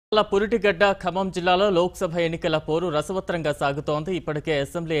పురిటిగడ్డ ఖమ్మం జిల్లాలో లోక్సభ ఎన్నికల పోరు రసవత్తరంగా సాగుతోంది. ఇప్పటికే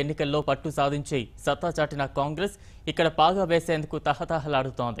అసెంబ్లీ ఎన్నికల్లో పట్టు సాధించి సత్తా చాటిన కాంగ్రెస్ ఇక్కడ పాగా వేసేందుకు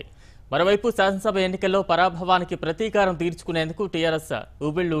తహతహలాడుతోంది. మరోవైపు శాసనసభ ఎన్నికల్లో పరాభవానికి ప్రతీకారం తీర్చుకునేందుకు టీఆర్ఎస్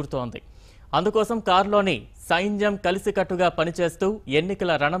ఊబిళ్లూరుతోంది. అందుకోసం కారులోని సైన్యం కలిసికట్టుగా పనిచేస్తూ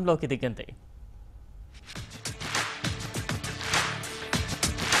ఎన్నికల రణంలోకి దిగింది.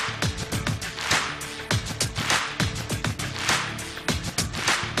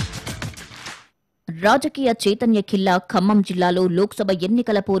 రాజకీయ చైతన్య ఖిల్లా ఖమ్మం జిల్లాలో లోక్సభ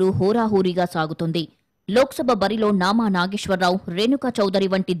ఎన్నికల పోరు హోరాహోరీగా సాగుతుంది. లోక్సభ బరిలో నామా నాగేశ్వరరావు, రేణుకా చౌదరి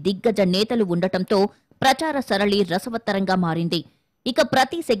వంటి దిగ్గజ నేతలు ఉండటంతో ప్రచార సరళి రసవత్తరంగా మారింది. ఇక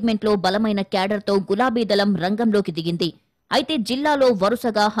ప్రతి సెగ్మెంట్లో బలమైన క్యాడర్తో గులాబీ దళం రంగంలోకి దిగింది. అయితే జిల్లాలో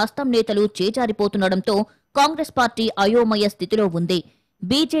వరుసగా హస్తం నేతలు చేజారిపోతుండటంతో కాంగ్రెస్ పార్టీ అయోమయ స్థితిలో ఉంది.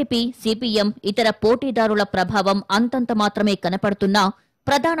 బీజేపీ, సిపిఎం, ఇతర పోటీదారుల ప్రభావం అంతంత మాత్రమే కనపడుతున్నా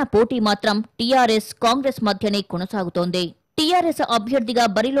ప్రధాన పోటీ మాత్రం టీఆర్ఎస్, కాంగ్రెస్ మధ్యనే కొనసాగుతోంది. టీఆర్ఎస్ అభ్యర్థిగా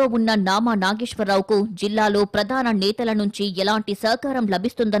బరిలో ఉన్న నామా నాగేశ్వరరావుకు జిల్లాలో ప్రధాన నేతల నుంచి ఎలాంటి సహకారం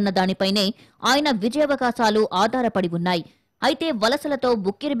లభిస్తుందన్న దానిపైనే ఆయన విజయావకాశాలు ఆధారపడి ఉన్నాయి. అయితే వలసలతో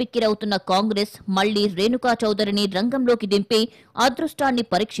బుక్కిరిబిక్కిరవుతున్న కాంగ్రెస్ మళ్లీ రేణుకా చౌదరిని రంగంలోకి దింపి అదృష్టాన్ని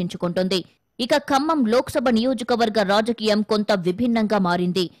పరీక్షించుకుంటోంది. ఇక ఖమ్మం లోక్సభ నియోజకవర్గ రాజకీయం కొంత విభిన్నంగా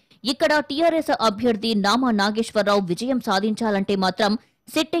మారింది. ఇక్కడ టీఆర్ఎస్ అభ్యర్థి నామా నాగేశ్వరరావు విజయం సాధించాలంటే మాత్రం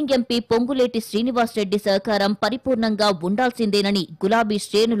సిట్టింగ్ ఎంపీ పొంగులేటి శ్రీనివాసరెడ్డి సహకారం పరిపూర్ణంగా ఉండాల్సిందేనని గులాబీ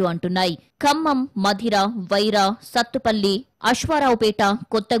శ్రేణులు అంటున్నాయి. ఖమ్మం, మధిర, వైరా, సత్తుపల్లి, అశ్వారావుపేట,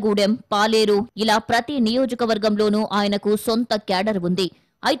 కొత్తగూడెం, పాలేరు ఇలా ప్రతి నియోజకవర్గంలోనూ ఆయనకు సొంత క్యాడర్ ఉంది.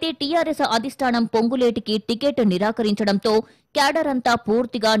 అయితే టీఆర్ఎస్ అధిష్టానం పొంగులేటికి టికెట్ నిరాకరించడంతో క్యాడర్ అంతా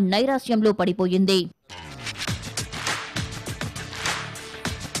పూర్తిగా నైరాశ్యంలో పడిపోయింది.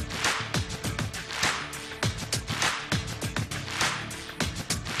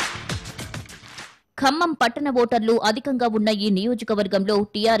 ఖమ్మం పట్టణ ఓటర్లు అధికంగా ఉన్న ఈ నియోజకవర్గంలో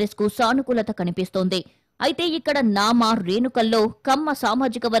టీఆర్ఎస్ కు సానుకూలత కనిపిస్తోంది. అయితే ఇక్కడ నామా, రేణుకల్లో కమ్మ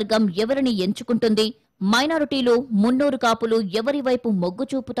సామాజిక వర్గం ఎవరిని ఎంచుకుంటుంది? మైనారిటీలు, మున్నూరు కాపులు ఎవరి వైపు మొగ్గు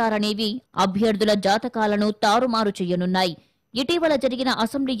చూపుతారనేవి అభ్యర్థుల జాతకాలను తారుమారు చేయనున్నాయి. ఇటీవల జరిగిన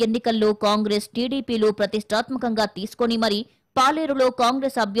అసెంబ్లీ ఎన్నికల్లో కాంగ్రెస్, టీడీపీలు ప్రతిష్టాత్మకంగా తీసుకుని మరి పాలేరులో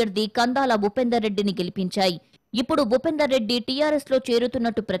కాంగ్రెస్ అభ్యర్థి కందాల ఉపేందర్ రెడ్డిని గెలిపించాయి. ఇప్పుడు ఉపేందర్ రెడ్డి టీఆర్ఎస్ లో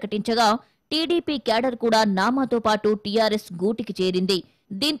చేరుతున్నట్టు ప్రకటించగా టీడీపీ క్యాడర్ కూడా నామాతో పాటు టీఆర్ఎస్ గూటికి చేరింది.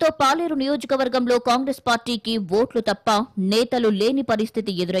 దీంతో పాలేరు నియోజకవర్గంలో కాంగ్రెస్ పార్టీకి ఓట్లు తప్ప నేతలు లేని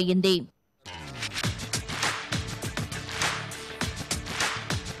పరిస్థితి ఎదురయ్యింది.